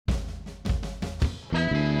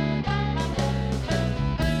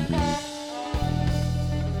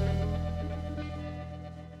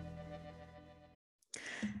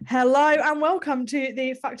Hello and welcome to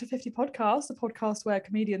the Factor 50 podcast, a podcast where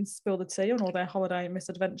comedians spill the tea on all their holiday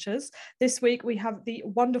misadventures. This week we have the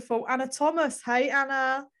wonderful Anna Thomas. Hey,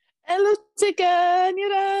 Anna. Hello, chicken.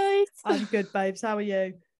 You right? I'm good, babes. How are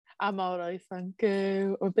you? I'm all right, thank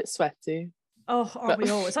you. I'm a bit sweaty. Oh, aren't we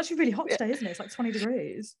all? It's actually really hot today, isn't it? It's like 20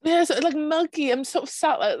 degrees. Yeah, it's like muggy. I'm sort of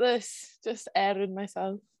sat like this, just airing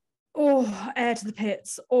myself. Oh, air to the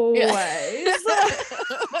pits, always. Yeah.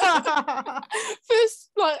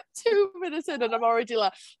 First, 2 minutes in, and I'm already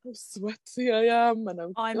like, how sweaty I am,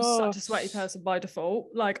 and I'm such a sweaty person by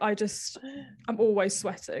default. I'm always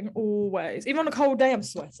sweating, always. Even on a cold day, I'm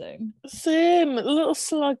sweating. Same, a little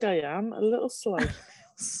slug I am, a little slug.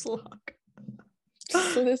 Slug.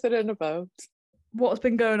 So this it in about. What's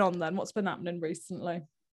been going on then? What's been happening recently?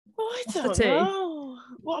 Oh, I don't know.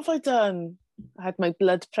 What have I done? I had my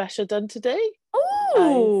blood pressure done today.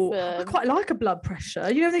 Oh, I quite like a blood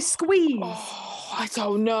pressure. You know, they squeeze. Oh, I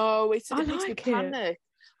don't know. It makes me panic.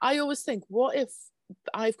 I always think, what if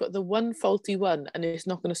I've got the one faulty one and it's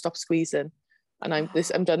not going to stop squeezing? And I'm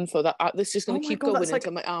done for that. This is just going to keep going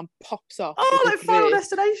until my arm pops off. Oh, like Final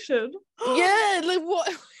Destination. Yeah, like what?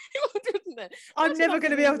 I'm never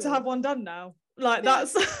going to be able to have one done now. Like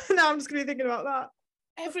that's now I'm just going to be thinking about that.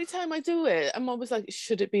 Every time I do it, I'm always like,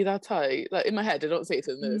 should it be that tight? Like in my head, I don't say it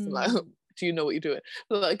to the nurse. I'm like, do you know what you're doing?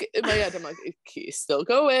 But like in my head, I'm like, it's still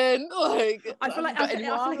going. Like I feel like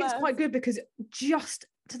it's quite good because just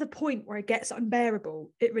to the point where it gets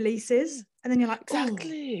unbearable, it releases, and then you're like,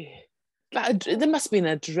 exactly. Like, there must be an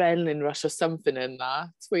adrenaline rush or something in that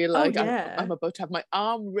where you're like, I'm about to have my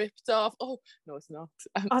arm ripped off. Oh no, it's not.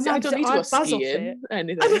 I don't need to go skiing.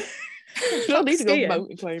 Anything. I don't need to go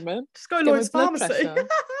mountain climbing. Just go to Lloyd's Pharmacy.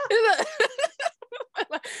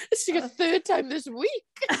 This is your third time this week.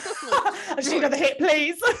 I just need another hit,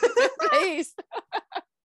 please. Please.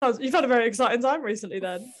 You've had a very exciting time recently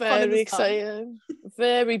then. Very exciting.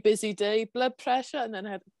 Very busy day. Blood pressure, and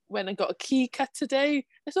then when I got a key cut today.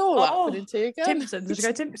 It's all happening to you again. Timpsons. Did you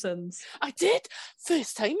go Timpsons? I did.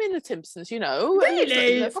 First time in the Timpsons, you know.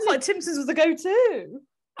 Really? I thought like Timpsons was the go-to.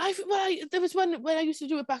 There was one when I used to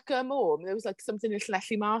do it back at home. There was like something in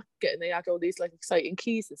Llanelli Market, and they had all these like exciting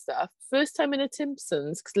keys and stuff. First time in a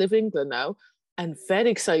Timpsons, because I live in England now, and very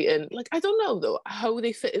exciting. Like I don't know though how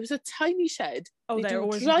they fit. It was a tiny shed. Oh, they're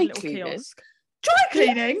always dry cleaning. Kiosk. Dry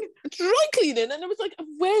cleaning, and I was like,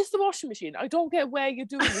 "Where's the washing machine? I don't get where you're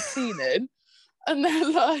doing the cleaning." And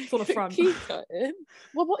then like key cutting.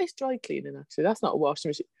 Well, what is dry cleaning actually? That's not a washing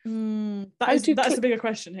machine. That's the bigger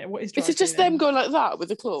question here. What is dry cleaning? Is it just them going like that with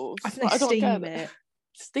the clothes? I think they steam it.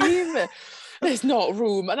 Steam it. There's not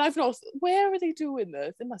room, and I've not. Where are they doing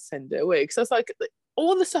this? They must send it away because I was like,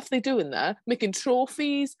 all the stuff they do in there, making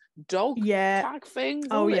trophies, dog tag things.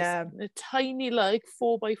 Oh yeah, a tiny like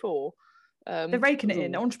 4x4. They're raking it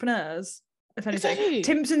in. Entrepreneurs. If anything, exactly.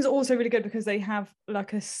 Timpsons are also really good because they have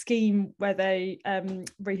like a scheme where they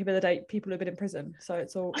rehabilitate people who've been in prison. So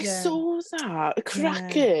it's all. I saw that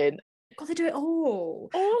cracking. God, they do it all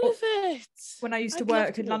of it. When I used to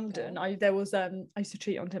work in London, I used to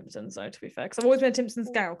cheat on Timpsons, though, to be fair, because I've always been a Timpsons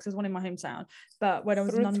gal because there's one in my hometown. But when I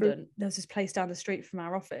was in London, there was this place down the street from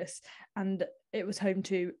our office, and it was home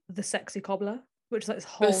to the Sexy Cobbler, which is like this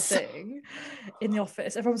whole thing in the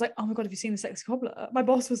office. Everyone was like, oh my God, have you seen the Sexy Cobbler? My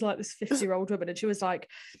boss was like this 50-year-old woman, and she was like,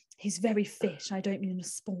 he's very fit, and I don't mean in a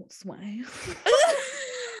sports way.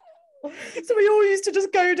 So we all used to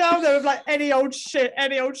just go down there with like any old shit,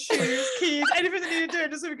 any old shoes, keys, anything that needed doing,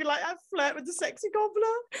 just so we could like have flirt with the Sexy Cobbler.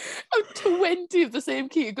 I'm 20 of the same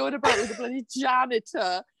key going about with a bloody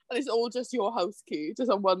janitor, and it's all just your house key,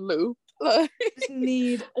 just on one loop. Like. Just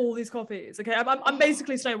need all these copies. Okay, I'm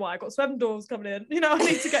basically Snow White. I've got 7 doors coming in. You know, I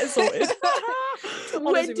need to get it sorted.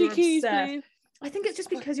 20 keys, please. I think it's just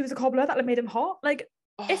because he was a cobbler that made him hot. Like,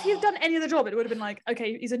 if you'd done any other job, it would have been like,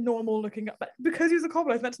 okay, he's a normal looking, but because he was a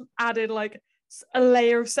cobbler, it's meant to added like a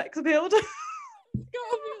layer of sex appeal. God,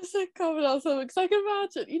 I'm so covered also because I can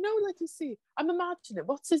imagine, you know, like you see, I'm imagining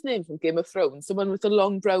what's his name from Game of Thrones, the one with the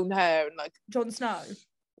long brown hair and like Jon Snow.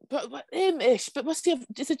 But him-ish. But what's the other?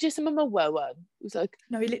 Is it Jason Momoa one? Who's like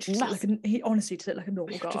no, he literally he honestly did look like a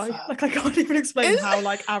normal guy. Like I can't even explain how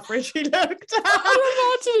like average he looked. I'm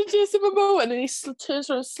imagining Jason Momoa, and then he turns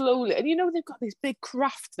around slowly, and you know they've got these big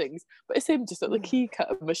craft things, but it's him just at the key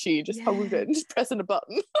cutter machine, just holding, just pressing a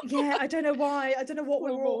button. Yeah, I don't know why. I don't know what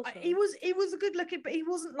we were all. He was a good looking, but he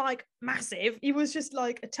wasn't like massive. He was just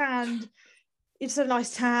like a tanned. It's a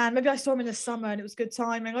nice tan. Maybe I saw him in the summer and it was good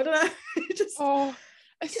timing. I don't know.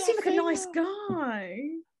 He just seemed like a nice guy.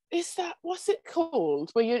 Is that, what's it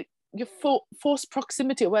called? Where your forced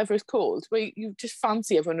proximity or whatever it's called, where you just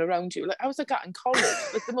fancy everyone around you. Like I was like that in college,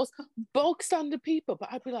 like the most bog standard people, but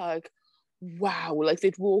I'd be like, wow, like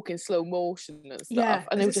they'd walk in slow motion and stuff,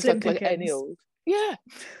 and they would just look like any old. Yeah,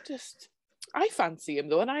 just I fancy him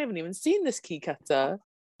though, and I haven't even seen this key cutter.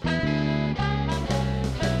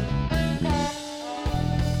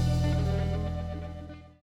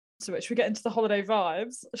 So should we get into the holiday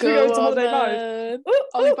vibes? Should we go into holiday mode?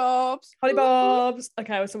 Holly Bobs. Holly Bobs.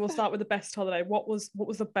 Okay, so we'll start with the best holiday. What was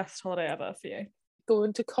the best holiday ever for you?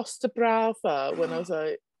 Going to Costa Brava when I was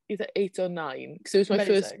like either 8 or 9, because it was my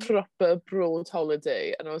first proper abroad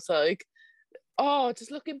holiday, and I was like, oh,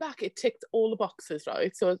 just looking back, it ticked all the boxes,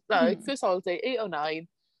 right? So like first holiday, 8 or 9.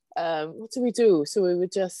 What did we do? So we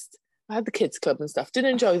would I had the kids club and stuff.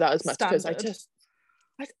 Didn't enjoy that as much because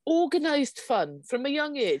I'd organised fun from a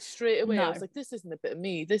young age straight away. I was like, this isn't a bit of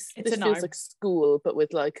me. This feels like school, but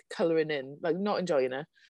with like colouring in, like not enjoying it.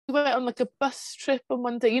 We went on like a bus trip on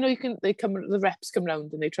one day. You know, the reps come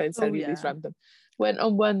round and they try and sell you these random. Went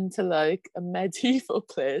on one to like a medieval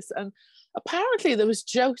place, and apparently there was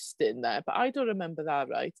jousting there, but I don't remember that,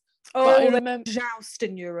 right? Oh, I remember joust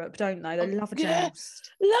in Europe, don't they? They love a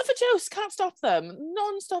joust. Love a joust, can't stop them.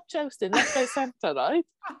 Non-stop jousting, left, right, centre, right?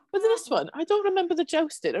 But this one, I don't remember the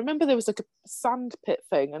jousting. I remember there was like a sand pit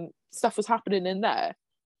thing and stuff was happening in there.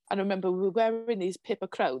 And I remember we were wearing these paper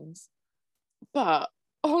crowns. But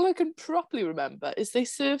all I can properly remember is they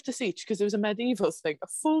served us each, because there was a medieval thing, a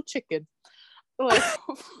full chicken. Like,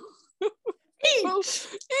 each?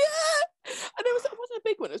 Yeah! And it wasn't a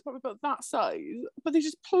big one, it was probably about that size, but they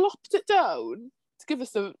just plopped it down to give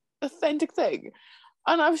us the authentic thing.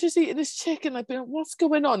 And I was just eating this chicken, I'd been like, what's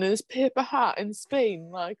going on in this paper hat in Spain?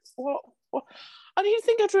 Like, what? And you'd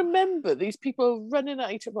think I'd remember these people running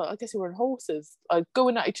at each other. Well, I guess they were on horses, like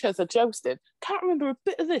going at each other, jousting. Can't remember a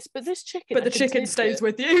bit of this, but this chicken. But the chicken stays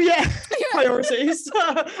with you, yeah. Priorities.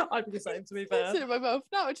 I'd be the same, to be fair. It's in my mouth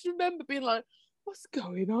now. I just remember being like, what's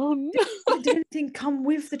going on? Did anything come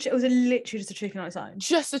with the chicken? Was it literally just a chicken on its own?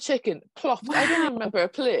 Just a chicken, plopped. Wow. I don't even remember a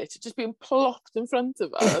plate, just being plopped in front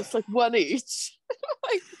of us, like one each.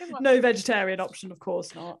 No vegetarian option, of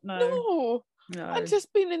course not. No. I'd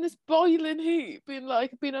just been in this boiling heat, been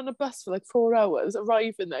on a bus for like 4 hours,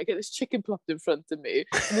 arriving there, get this chicken plopped in front of me,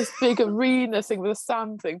 and this big arena thing with a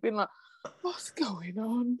sand thing, being like, what's going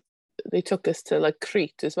on? They took us to like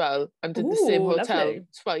Crete as well, and did the same hotel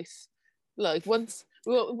twice. Like once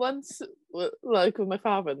like with my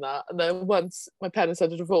father and that, and then once my parents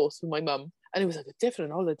had a divorce with my mum, and it was like a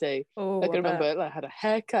different holiday. I can remember I had a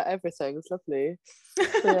haircut, everything. It was lovely.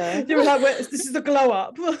 Yeah. You were like, this is the glow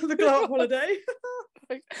up holiday.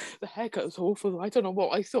 Like, the haircut was awful. I don't know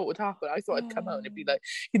what I thought would happen. I thought I'd come out and it'd be like,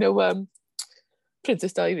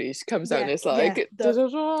 Princess Diaries. She comes out and it's like the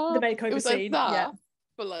makeover scene. Like that, yeah.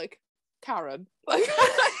 But like Karen. Like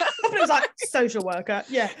it was like social worker.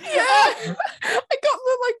 Yeah. Yeah. I got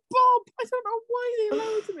the like bob. I don't know why they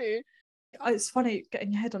allowed me. It's funny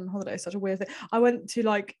getting your head on holiday is such a weird thing. I went to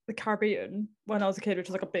like the Caribbean when I was a kid, which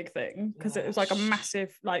was like a big thing because it was like a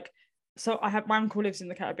massive so my uncle lives in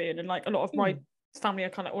the Caribbean, and like a lot of my family are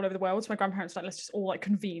kind of all over the world, so my grandparents were like, let's just all like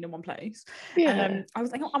convene in one place. And I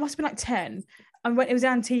was like, I must have been like 10, and it was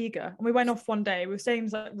Antigua, and we went off one day. We were staying in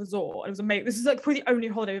like resort, and it was amazing. This is like probably the only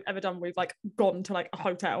holiday we've ever done. We've like gone to like a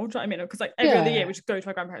hotel, do you know what I mean? Because like every other year we just go to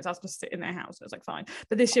my grandparents' house and just sit in their house, and it was like fine.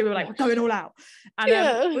 But this year we were like, we're going all out,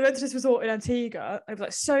 and we went to this resort in Antigua. It was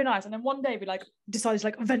like so nice. And then one day we like decided to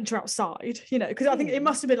like venture outside, because I think it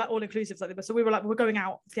must have been like all inclusive something. So we were like, we're going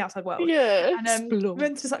out to the outside world. And we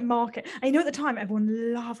went to this like market, and at the time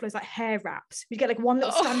everyone loved those like hair wraps. You get like one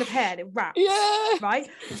little strand of hair and it wraps. Right.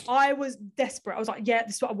 I was desperate. I was like, yeah,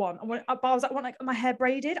 this is what I want. I was like, I want like my hair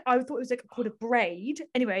braided. I thought it was like called a braid.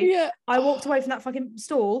 Anyway, I walked away from that fucking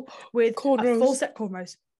stall with a full set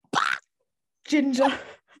cornrows. Ginger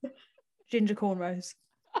cornrows.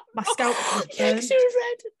 My scalp was burnt.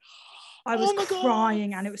 I was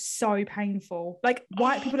crying and it was so painful. Like,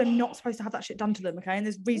 white people are not supposed to have that shit done to them, okay? And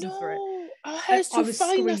there's reason for it. Our hair's too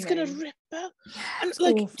fine, that's gonna rip out. And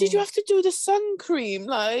like, awful. Did you have to do the sun cream?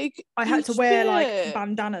 Like, I had to wear like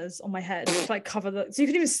bandanas on my head to like cover so you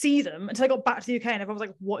couldn't even see them until I got back to the UK, and everyone was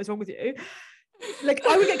like, what is wrong with you? Like,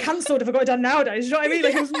 I would get cancelled if I got it done nowadays. You know what I mean?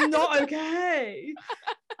 Like, it was not okay.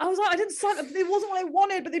 I was like, I didn't sign. It wasn't what I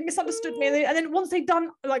wanted, but they misunderstood me. And then once they'd done,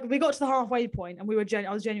 like, we got to the halfway point, and I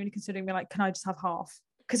was genuinely considering being like, can I just have half?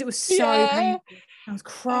 because it was so painful. I was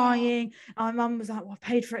crying. My mum was like, well, I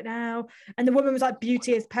paid for it now. And the woman was like,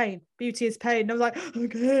 beauty is pain. Beauty is pain. And I was like,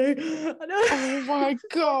 okay. Oh my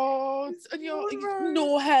God. And you've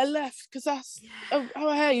no hair left because that's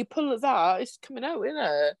our hair. You pull at that, it's coming out, isn't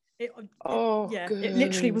it? It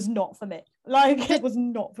literally was not for me. Like, it was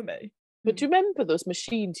not for me. But do you remember those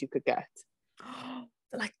machines you could get?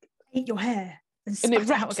 Like, eat your hair and it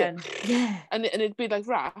spat out again. Yeah. And it'd be like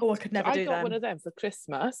wrapped. Oh, I could never do that. I got one of them for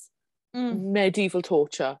Christmas. Medieval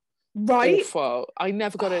torture. Right? Awful. I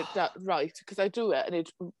never got it that right because I do it and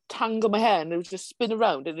it'd tangle my hair and it would just spin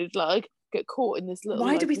around and it'd like get caught in this little.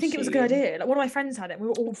 Why did we think machine. It was a good idea? Like, one of my friends had it and we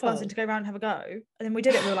were all buzzing to go around and have a go. And then we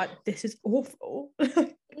did it and we were like, this is awful.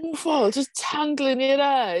 Awful. Just tangling your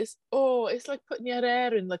hairs. Oh, it's like putting your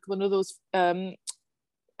hair in like one of those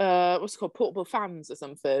what's it called, portable fans or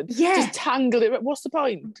something. Yeah. Just tangle it. What's the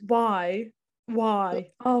point? Why?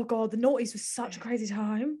 Oh God, the noughties was such a crazy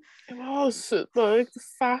time. It was like the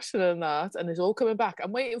fashion and that, and it's all coming back.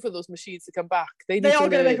 I'm waiting for those machines to come back. They are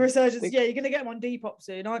going to make a resurgence. Yeah, you're going to get them on Depop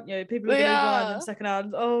soon, aren't you? People are going to buy them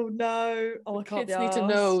secondhand. Oh no! Oh, I can't. Kids need to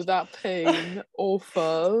know that pain.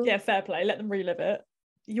 Awful. Yeah, fair play. Let them relive it.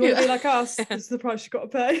 You want to be like us? This is the price you've got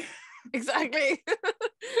to pay. Exactly.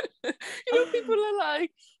 People are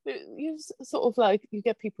like, you sort of like, you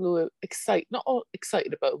get people who are not all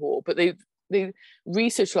excited about war, but they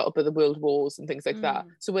research a lot about the world wars and things like that.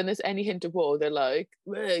 So when there's any hint of war, they're like,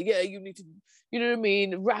 well, yeah, you need to, you know what I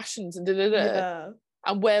mean, rations and Yeah.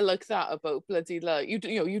 And we're like that about bloody like, you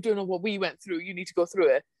don't know what we went through, you need to go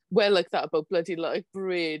through it. We're like that about bloody like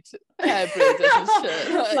hair braiders and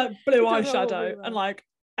shit. Like blue eyeshadow and like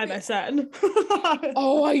MSN.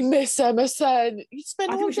 Oh, I miss MSN. You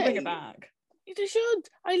spend all day. We should bring it back. You should.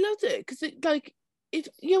 I loved it because it like it.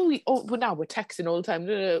 Well, now we're texting all the time,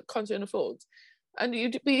 constant on the phones, and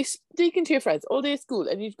you'd be speaking to your friends all day at school,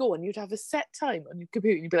 and you'd go and you'd have a set time on your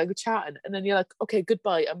computer, and you'd be like chatting, and then you're like, okay,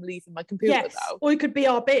 goodbye, I'm leaving my computer now. Or you could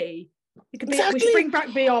BRB. It could be. Exactly. We should bring back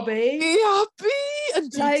BRB. BRB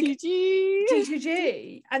and GTG.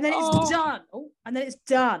 GTG, and then it's done. And then it's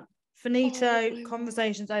done. Finito,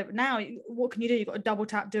 conversation's over. Now, what can you do? You've got to double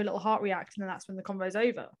tap, do a little heart react, and then that's when the convo's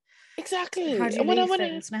over. Exactly. How do you leave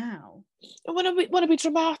things now? When I want to be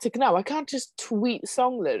dramatic now, I can't just tweet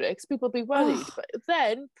song lyrics. People will be worried. But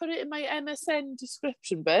then put it in my MSN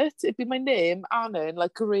description bit. It'd be my name, Anna, in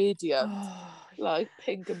like a gradient, like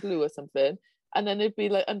pink and blue or something. And then it'd be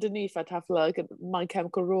like underneath, I'd have like a My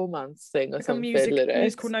Chemical Romance thing or like something.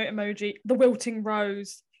 Musical note emoji. The Wilting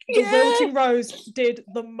Rose. The Wilting Rose did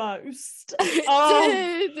the most.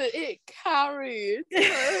 It carried.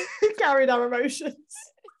 It carried our emotions.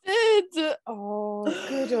 It did. Oh,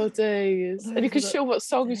 good old days. And you could show what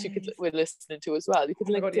songs you were listening to as well. You could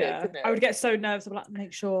link it. I would get so nervous. I'd be like,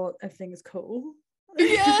 make sure everything is cool.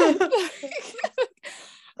 Yeah. I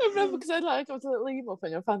remember because I was a little emo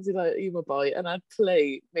thing. I fancied like emo boy, and I'd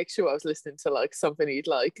make sure I was listening to like something he'd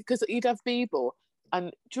like, because he'd have Bebo.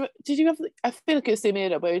 And did you have? I feel like it's the same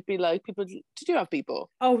era where it'd be like people. Did you have Bebo?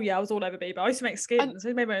 Oh yeah, I was all over Bebo. I used to make skins.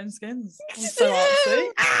 I made my own skins. I'm so artsy.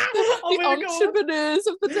 The entrepreneurs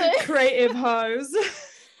of the day, creative hoes.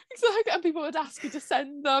 Exactly, and people would ask you to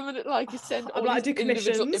send them, and you send. I do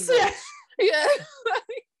commissions. Yeah.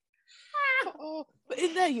 But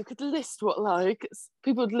in there you could list what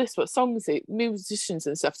people would list what songs musicians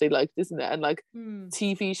and stuff they liked, isn't it? And like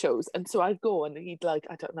TV shows. And so I'd go and he'd like,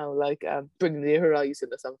 I don't know, like Bring Me the Horizon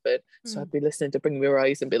or something. So I'd be listening to Bring Me the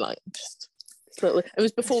Horizon and be like, just this little. It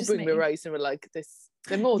was before Bring Me the Horizon were like this.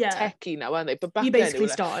 They're more techie now, aren't they? But back you basically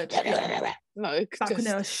then started. Like, back when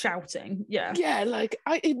they were shouting. Yeah. Yeah, like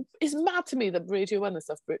it's mad to me that Radio 1 and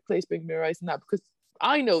stuff plays Bring Me the Horizon now, because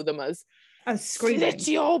I know them as screaming. Slit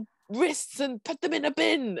your wrists and put them in a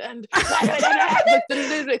bin and like the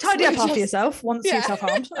lyrics. Tidy up after yourself once you've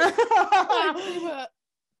self-harmed. They were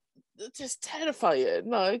just terrifying,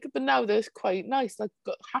 like, but now they're quite nice, like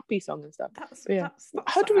got happy songs and stuff. That's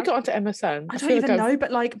how do we get onto MSN? I don't even know,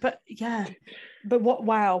 but yeah. But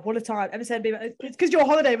what a time. MSN, it's because your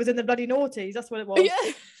holiday was in the bloody noughties, that's what it was.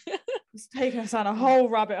 Yeah. It's taken us down a whole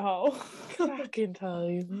rabbit hole. Cracking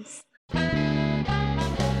times.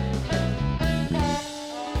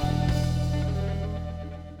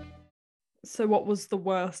 So what was the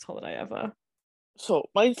worst holiday ever? So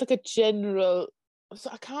mine's like a general, so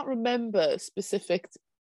I can't remember specific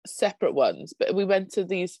separate ones, but we went to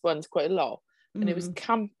these ones quite a lot, and it was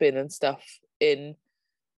camping and stuff I'd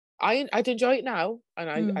enjoy it now,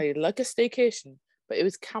 and I like a staycation, but it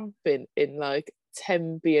was camping in like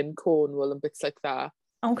Tenby and Cornwall and bits like that.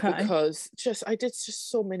 Okay. Because I did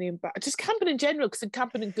just so many, just camping in general, because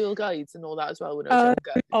camping in Girl Guides and all that as well when I was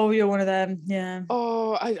younger. Oh, you're one of them, yeah.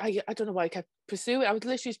 Oh, I don't know why I kept pursuing. I was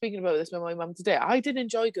literally speaking about this with my mum today. I did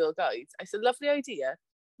enjoy Girl Guides. It's a lovely idea,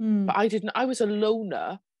 but I didn't. I was a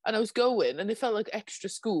loner, and I was going, and it felt like extra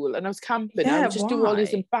school, and I was camping. Yeah, I would just do all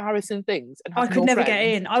these why? embarrassing things and have I could no never friends.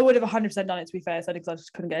 get in. I would have 100% done it, to be fair, so I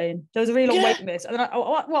just couldn't get in. There was a really long Yeah. waiting list. And then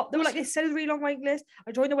what? They were like, they said it was a really long waiting list.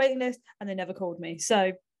 I joined the waiting list and they never called me.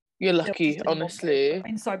 So you're lucky, honestly.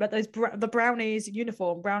 I'm sorry, but those the brownies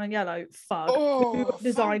uniform, brown and yellow, fug. Oh, who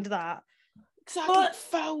designed that? Exactly,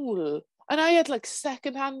 foul. And I had like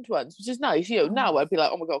second-hand ones, which is nice. You know, now I'd be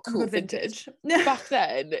like, oh my God, cool, vintage. Back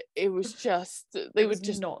then, it was just, they were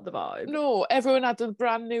just not the vibe. No, everyone had the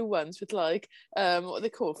brand new ones with like, what they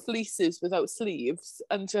call fleeces without sleeves,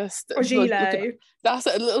 and just a gilet. That's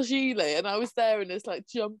a little gilet. And I was there in this like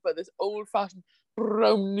jumper, this old-fashioned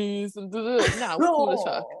brownies, and now cool as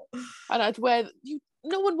fuck. And I'd wear,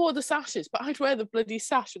 no one wore the sashes, but I'd wear the bloody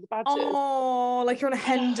sash with the badges. Oh, like you're on a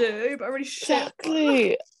hen do, but really shit.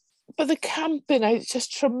 Exactly. But the camping, it's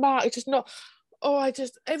just traumatic. Just not. Oh,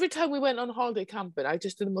 every time we went on holiday camping, I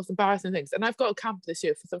just did the most embarrassing things. And I've got to camp this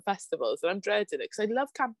year for some festivals, and I'm dreading it because I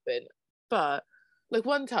love camping. But like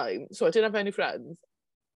one time, so I didn't have any friends.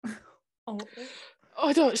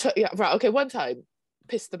 I don't. Yeah, right. Okay, one time,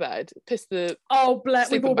 pissed the bed, pissed the. Oh, bless.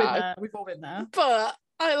 We've all been there. We've all been there. But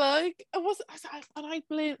I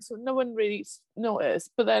blamed, so no one really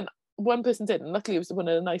noticed. But then one person did, and luckily it was one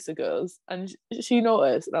of the nicer girls, and she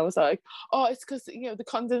noticed, and I was like, oh, it's because the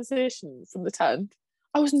condensation from the tent.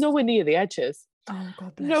 I was nowhere near the edges. Oh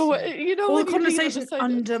God bless you. All the condensation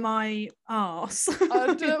under my arse.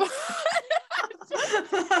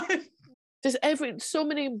 Just so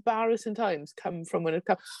many embarrassing times come from when it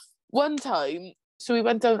comes. One time, so we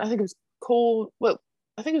went down, I think it was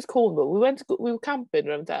Cornwall. We were camping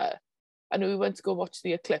around there, and we went to go watch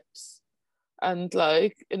the eclipse. And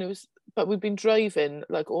but we'd been driving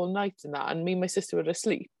like all night and that, and me and my sister were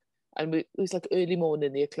asleep, and it was like early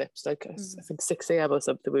morning, the eclipse, like I think 6 a.m. or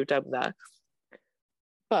something. We were down there,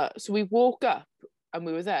 but so we woke up and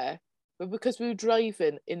we were there, but because we were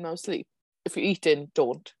driving in our sleep, if you're eating,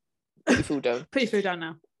 don't put your food down. Put your food down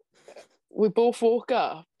now. We both woke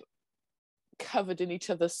up covered in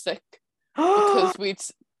each other's sick because I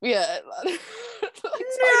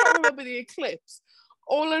don't remember the eclipse.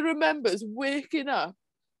 All I remember is waking up,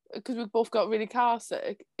 because we both got really car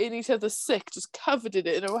sick, in each other's sick, just covered in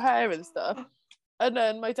it, in our hair and stuff. And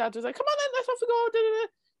then my dad was like, come on then, let's have to go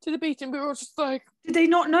to the beach. And we were all just like... Did they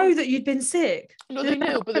not know that you'd been sick? No, they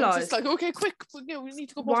knew, but they were just like, okay, quick, we need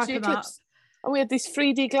to go watch the eclipse. And we had these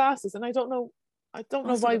 3D glasses, and I don't know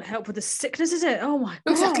why... help with the sickness, is it? Oh my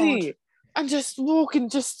God. Exactly. And just walking,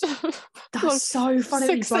 just... That's like so funny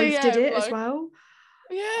that you both did it as well.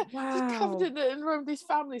 Yeah, just covered in it, and around these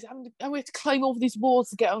families, and we had to climb over these walls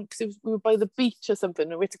to get on, because we were by the beach or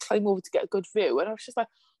something, and we had to climb over to get a good view. And I was just like,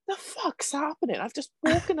 the fuck's happening? I've just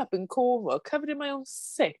woken up in Cornwall, covered in my own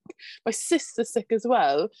sick, my sister's sick as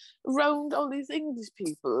well, around all these English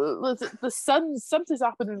people. The sun, something's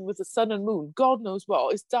happening with the sun and moon. God knows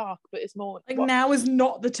what. It's dark, but it's morning. Like, now is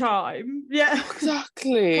not the time. Yeah,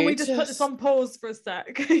 exactly. Can we just put this on pause for a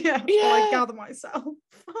sec? Yeah. While I gather myself.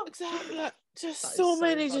 Exactly. Just so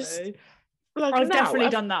many, funny. Just like I've definitely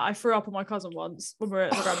done that. I threw up on my cousin once when we were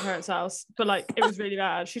at my grandparents' house, but like it was really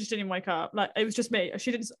bad. She just didn't even wake up. Like it was just me.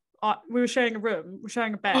 She didn't. We were sharing a room. We were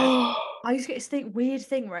sharing a bed. I used to get this weird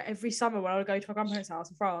thing where every summer when I would go to my grandparents' house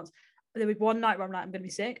in France, there would be one night where I'm like, I'm going to be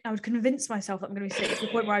sick. I would convince myself that I'm going to be sick to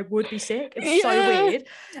the point where I would be sick. It's so weird.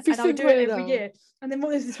 And I would do it every year. And then there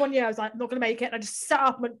was this one year I was like, I'm not going to make it. And I just sat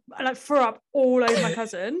up and I threw up all over my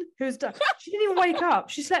cousin, who was done. She didn't even wake up.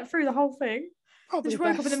 She slept through the whole thing. She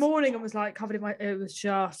woke up in the morning and was like covered in it was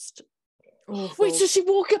just awful. Wait, so she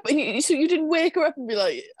woke up and so you didn't wake her up and be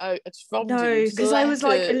like, I just vomited? No, because I was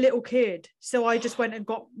like a little kid. So I just went and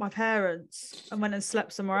got my parents and went and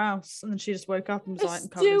slept somewhere else. And then she just woke up and was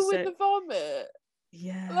like, covered in sick. With the vomit?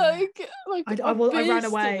 Yeah. I ran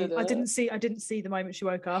away. I didn't see the moment she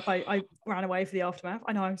woke up. I ran away for the aftermath.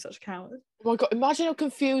 I know, I'm such a coward. Oh my God, imagine how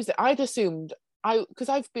confused I'd assumed. Because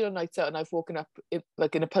I've been on nights out and I've woken up in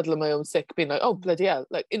a puddle of my own sick, being like, oh bloody hell,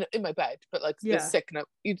 like in my bed, but like sick. Now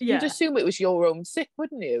you'd assume it was your own sick,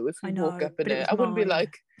 wouldn't you? If you woke up in it, I wouldn't be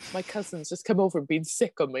like, my cousin's just come over and been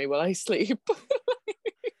sick on me while I sleep.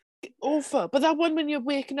 Awful. But that one when you're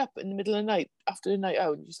waking up in the middle of the night after a night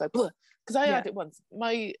out and you're just like, because I had it once.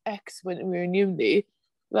 My ex, when we were in uni,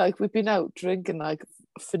 like we'd been out drinking like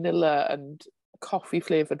vanilla and coffee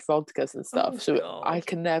flavoured vodkas and stuff. God. I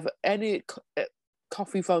can never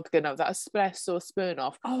coffee vodka now, that espresso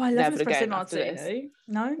Smirnoff. Oh, I love Never an espresso again after this. martini.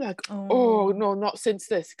 No? Like, oh no, not since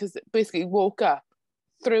this, because basically woke up,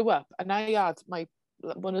 threw up, and I had one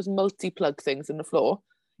of those multi-plug things in the floor.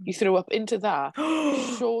 You threw up into that,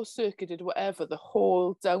 short-circuited whatever, the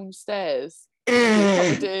whole downstairs, the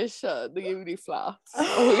accommodation, the uni flat.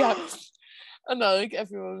 Oh yeah. And like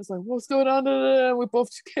everyone was like, "What's going on?" And we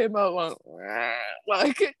both just came out like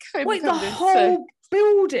Wait, the whole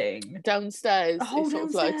building downstairs. The whole It sort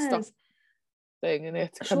of like downstairs. stopped thing, and it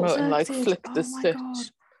had to come out and like flick the switch. God.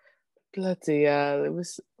 Bloody hell, it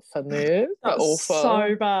was funny, but That's awful.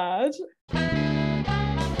 so bad.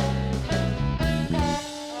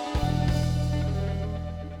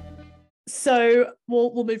 So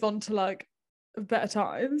we'll move on to like better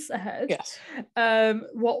times ahead. Yes.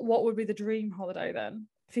 What would be the dream holiday then?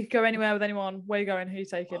 If you could go anywhere with anyone, where are you going? Who are you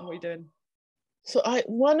taking? What are you doing? So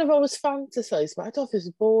one of always fantasised, but I don't know if it's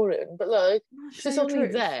boring. But like, it's only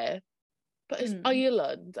there. But it's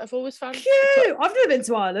Ireland. I've always fancied. Cute. I've never been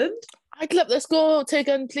to Ireland. I'd love. Let's go. Take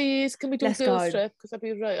in, please. Can we do Let's a girls go. trip? Because I'd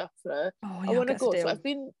be right up for it. Oh, I want to go. So I've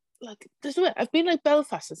been like, I've been like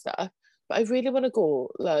Belfast and stuff, but I really want to go.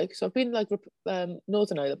 Like, so I've been like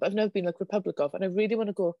Northern Ireland, but I've never been like Republic of, and I really want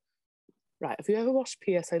to go. Right. Have you ever watched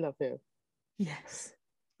P.S. I Love You? Yes.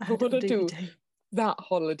 I want to do that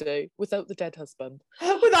holiday without the dead husband.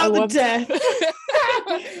 Without the death.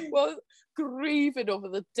 Well, grieving over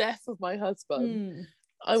the death of my husband.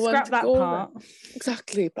 I Scrap want to that go part. there.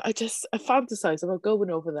 Exactly, but I fantasize about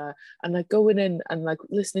going over there and like going in and like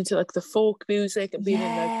listening to like the folk music and being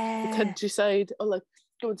in like the countryside, or like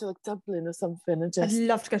going to like Dublin or something, and just I'd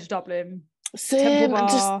love to go to Dublin. Same, and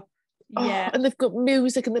just yeah, and they've got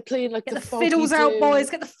music and they're playing like get the fiddles out,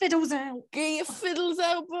 boys. Get the fiddles out. Get your fiddles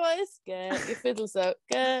out, boys. Get your fiddles out.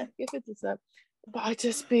 Get your fiddles out. But I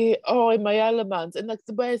just be in my element, and like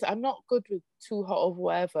the ways I'm not good with too hot or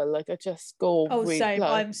whatever. Like I just go. Oh, same.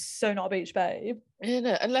 I'm so not a beach babe. You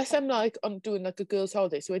know, unless I'm like on doing like a girls'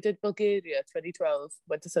 holiday. So I did Bulgaria 2012.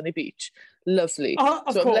 Went to Sunny Beach, lovely.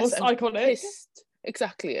 Of course, iconic.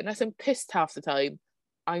 Exactly. Unless I'm pissed half the time,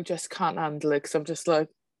 I just can't handle it because I'm just like,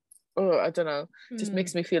 I don't know. It just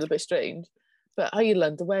makes me feel a bit strange. But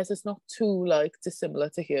Ireland, the weather is not too like dissimilar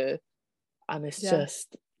to here, and it's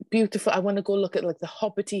just beautiful. I want to go look at like the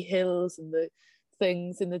Hobbity hills and the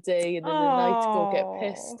things in the day, and then the night go get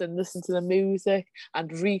pissed and listen to the music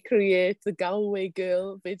and recreate the Galway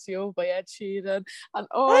Girl video by Ed Sheeran. And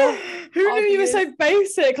who knew you were so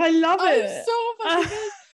basic? I love it. I'm so fucking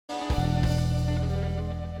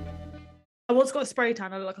I once got a spray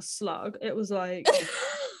tan. I looked like a slug. It was like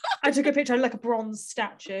I took a picture of like a bronze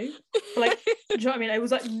statue. But, like, do you know what I mean? It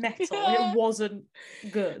was like metal. It wasn't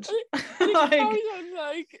good. I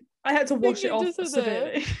had to wash it off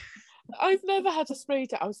severely. I've never had a spray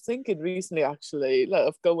tan. I was thinking recently, actually, like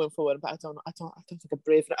of going for one, but I don't think I'm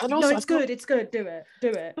brave for it. And also, no, it's good. It's good. Do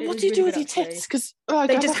it. What do you do with your tits? Because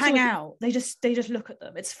they just hang out. They just look at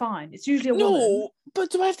them. It's fine. It's usually a woman. No, but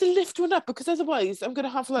do I have to lift one up? Because otherwise, I'm gonna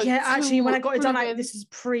have like. Yeah, actually, when I got it done, this is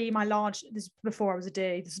pre my large. This is before I was a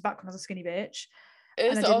D. This is back when I was a skinny bitch.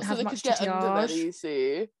 And I didn't have much titillage. You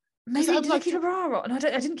see. Maybe did I keep a bra on? No, I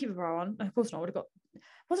didn't keep a bra on. Of course not. I would have got.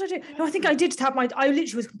 What did I do? No, I think I did have I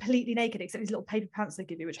literally was completely naked except these little paper pants they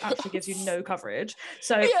give you, which actually gives you no coverage.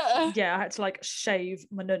 So yeah, I had to like shave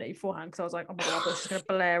my nutty beforehand because I was like, oh my god, I'm just gonna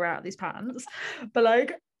blare out these pants. But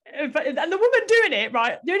like, and the woman doing it,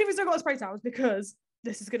 right? The only reason I got a spray tan was because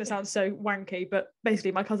this is gonna sound so wanky, but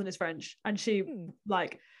basically my cousin is French and she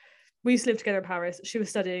like we used to live together in Paris. She was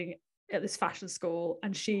studying at this fashion school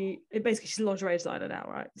and she's a lingerie designer now,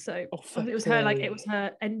 right? So it was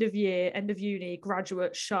her end of year, end of uni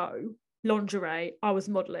graduate show lingerie. I was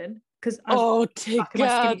modeling because I was back in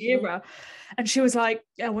my skinny era, and she was like,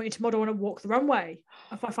 I want you to model and walk the runway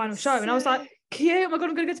of my final show. And I was like, cute, oh my god,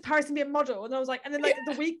 I'm gonna go to Paris and be a model. And I was like, and then like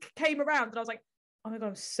the week came around and I was like, oh my god,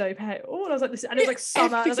 I'm so pale. And I was like, this, and it was like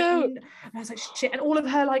summer. And I was like, shit. And all of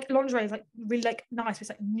her like lingerie is like really like nice. It's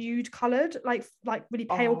like nude coloured, like really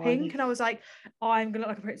pale pink. And I was like, I'm gonna look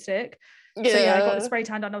like a prick stick. Yeah. So yeah, I got the spray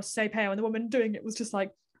tan done. I was so pale, and the woman doing it was just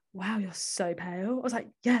like, wow, you're so pale. I was like,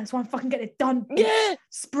 yeah, that's why I'm fucking getting it done. Yeah,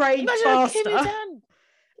 spray faster.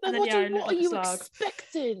 And then, what are you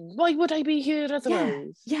expecting? Why would I be here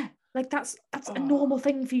otherwise? Yeah. Like that's a normal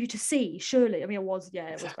thing for you to see, surely. I mean, it was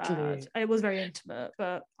bad. It was very intimate,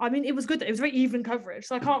 but I mean, it was good. It was very even coverage,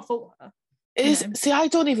 so I can't fault her. See, I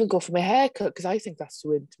don't even go for my haircut because I think that's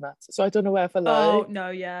too intimate. So I don't know whether like. Oh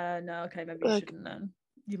no, okay, maybe you shouldn't then.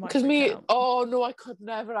 You might. Because me, no, I could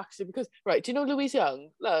never actually. Because do you know Louise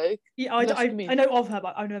Young? Like, yeah, I know of her,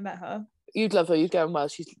 but I've never met her. You'd love her, you'd get on well.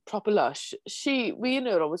 She's proper lush. We and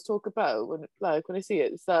her always talk about, when I see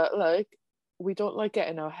it, is that like, we don't like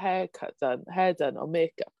getting our hair done or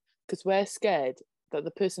makeup, because we're scared that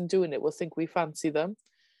the person doing it will think we fancy them.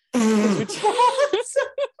 Which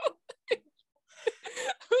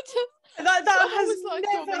that has like,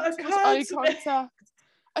 never don't make too much eye occurred to me. contact.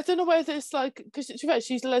 I don't know whether it's like, because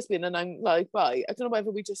she's a lesbian and I'm like bi. I don't know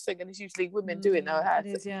whether we just think, and it's usually women doing our hair.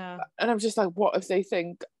 It is, yeah. And I'm just like, what if they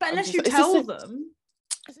think? But unless you tell them.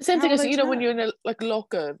 It's the same thing as, when you're in like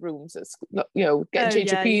locker rooms, it's, getting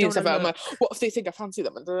change of PE and stuff. I'm like, what if they think I fancy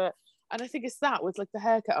them? And I think it's that with like the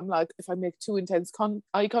haircut. I'm like, if I make too intense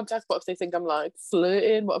eye contact, what if they think I'm like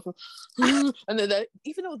flirting? What if and then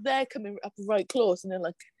even though they're coming up right close and they're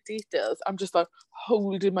like details, I'm just like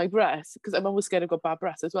holding my breath because I'm always scared I've got bad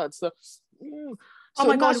breath as well. So, oh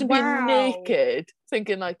my God, imagine being naked,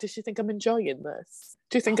 thinking like, does she think I'm enjoying this?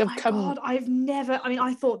 Do you think I've come? God, I've never. I mean,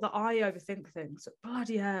 I thought that I overthink things.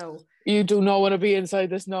 Bloody hell! You do not want to be inside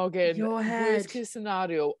this noggin. Your head. Worst case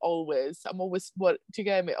scenario, always. I'm always, what do you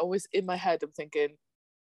get me? Always in my head, I'm thinking,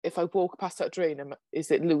 if I walk past that drain,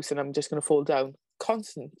 is it loose and I'm just going to fall down?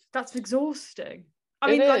 Constant. That's exhausting.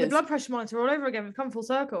 I mean, like the blood pressure monitor all over again. We've come full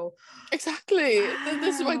circle. Exactly. Wow.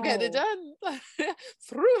 This is what getting it done.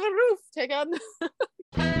 Through the roof, Tegan.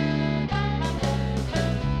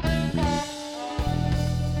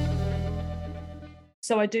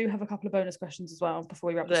 So I do have a couple of bonus questions as well before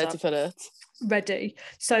we wrap this up. Ready for it. Ready.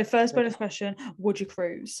 So first bonus question, would you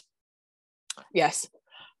cruise? Yes.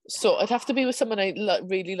 So I'd have to be with someone I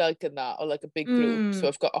really like in that, or like a big group, so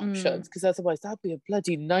I've got options, because otherwise that'd be a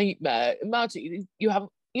bloody nightmare. Imagine you're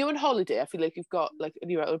on holiday, I feel like you've got like, and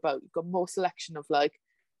you're out about, you've got more selection of like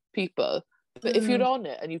people, but if you're on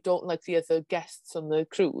it and you don't like the other guests on the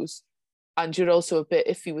cruise, and you're also a bit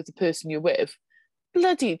iffy with the person you're with,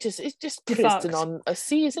 bloody it's just prison on a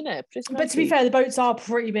sea, isn't it? But to be fair, the boats are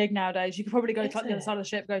pretty big nowadays. You could probably go to like the other side of the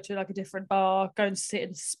ship, go to like a different bar, go and sit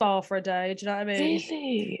in a spa for a day. Do you know what I mean?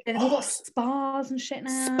 Really? And they've all got spas and shit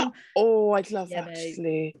now. Oh, I'd love that,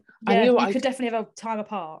 actually. Yeah, you could definitely have a time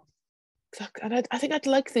apart. And I think I'd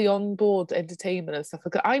like the onboard entertainment and stuff.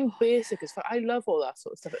 Like, I'm basic as fuck. I love all that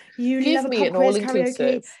sort of stuff. Give me an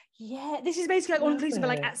all-inclusive. Yeah, this is basically like all-inclusive, but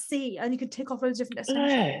like at sea, and you could tick off loads of different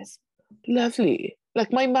destinations. Lovely.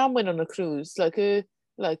 Like my mum went on a cruise. Like her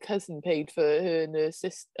cousin paid for her and her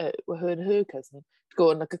sister, her and her cousin to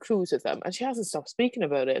go on like a cruise with them, and she hasn't stopped speaking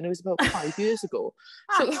about it. And it was about 5 years ago.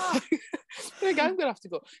 So like I'm gonna have to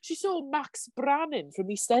go. She saw Max Brannan from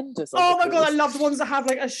EastEnders. Oh my God, I love the ones that have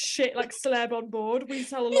like a shit like celeb on board. We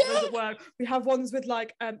sell a lot of those at work. We have ones with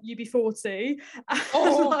like UB40.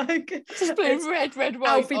 Like just playing red,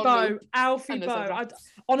 white. Alfie Bow.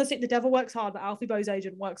 Honestly, the devil works hard, but Alfie Bow's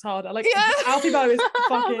agent works harder. Like Alfie Bow is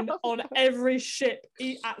fucking on every ship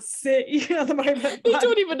at sea at the moment. You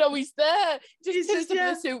don't even know he's there. Just turns up in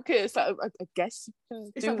a suitcase. Like, I guess.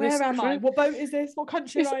 It's like, where am I? What boat is this? What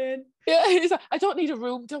country am I in? Yeah, he's like, I don't need a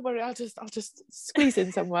room. Don't worry. I'll just squeeze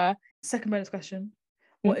in somewhere. Second bonus question: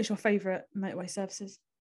 what is your favourite motorway services?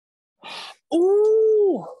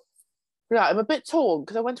 Oh. Yeah, I'm a bit torn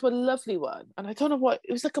because I went to a lovely one and I don't know what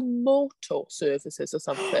it was, like a motor services or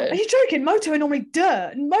something. Are you joking? Moto are normally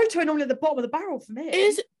dirt. Moto are normally at the bottom of the barrel for me.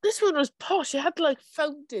 This one was posh. It had like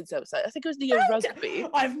fountains outside. I think it was near rugby.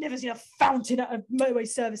 I've never seen a fountain at a motorway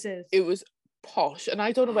services. It was posh, and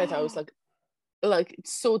I don't know whether I was like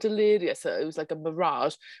it's so delirious that it was like a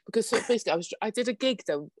mirage, because so basically I did a gig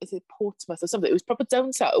down, is it Portsmouth or something? It was proper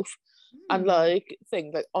down south and like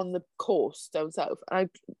on the coast down south, and I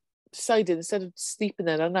decided instead of sleeping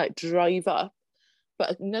there at night, drive up,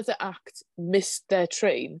 but another act missed their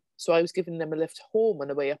train, so I was giving them a lift home on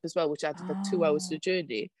the way up as well, which added like 2 hours to the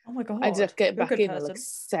journey. Oh my God. I ended up getting back in at like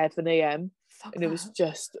 7 a.m. and it was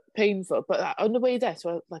just painful, but on the way there,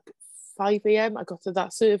 so like 5 a.m. I got to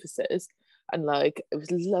that services, and like it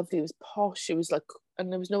was lovely, it was posh, it was like,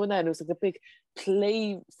 and there was no one there, and it was like a big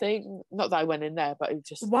play thing, not that I went in there, but it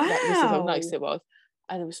just this is how nice it was,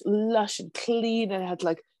 and it was lush and clean, and it had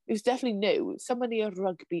like, it was definitely new, somewhere near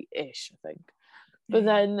rugby-ish, I think. But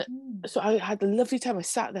then, so I had a lovely time. I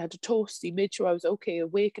sat there, had a toasty, made sure I was okay,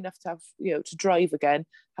 awake enough to have, to drive again,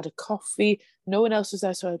 had a coffee. No one else was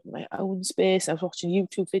there, so I had my own space. I was watching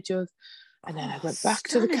YouTube videos. And then I went back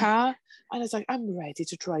to the car and I was like, I'm ready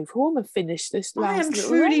to drive home and finish this last. I am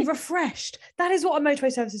truly refreshed. That is what a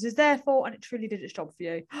motorway services is there for, and it truly did its job for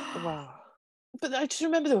you. Wow. But I just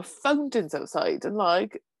remember there were fountains outside, and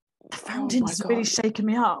like, the fountains really shaking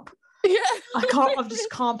me up. Yeah. I just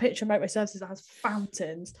can't picture motorway services that has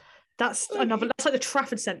fountains. That's like the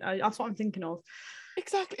Trafford Centre. That's what I'm thinking of.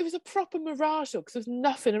 Exactly. It was a proper mirage though, because there's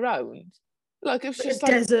nothing around. Like, it was Like just a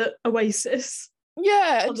like, desert oasis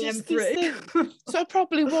yeah, on and the just these M3. things. So I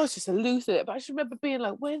probably was just a loser, but I just remember being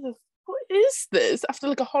like, what is this? After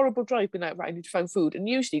like a horrible drive, being like, right, I need to find food. And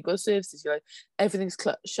usually you go to services, you're like, everything's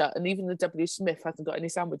shut, and even the W. Smith hasn't got any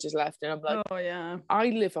sandwiches left. And I'm like, Oh yeah, I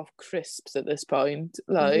live off crisps at this point.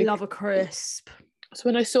 love Like, a crisp. so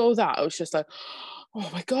when I saw that, I was just like, oh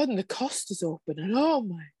my God, and the Costa's open, and oh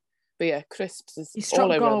my. But yeah, crisps is You all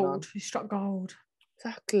struck I run on. gold. You struck gold.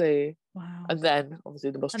 Exactly. Wow. And then, obviously,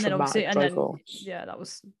 the most And then obviously, traumatic and drive then home. yeah, that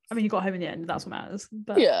was. I mean, you got home in the end. That's what matters.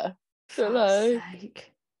 But Yeah. So, fuck's like,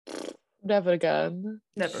 sake. never again.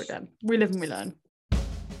 Never again. We live and we learn.